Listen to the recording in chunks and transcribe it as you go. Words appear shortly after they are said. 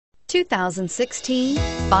2016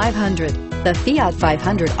 500. The Fiat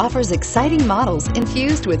 500 offers exciting models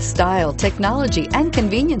infused with style, technology, and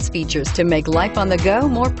convenience features to make life on the go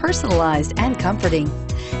more personalized and comforting.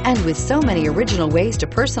 And with so many original ways to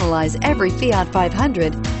personalize every Fiat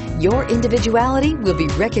 500, your individuality will be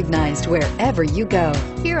recognized wherever you go.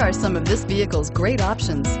 Here are some of this vehicle's great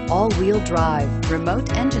options: all-wheel drive,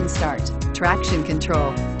 remote engine start, traction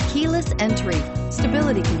control, keyless entry,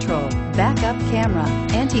 stability control, backup camera,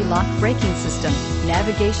 anti-lock braking system,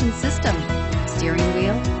 navigation system, steering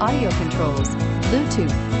wheel audio controls,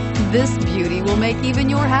 Bluetooth. This beauty will make even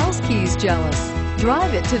your house keys jealous.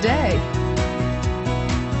 Drive it today.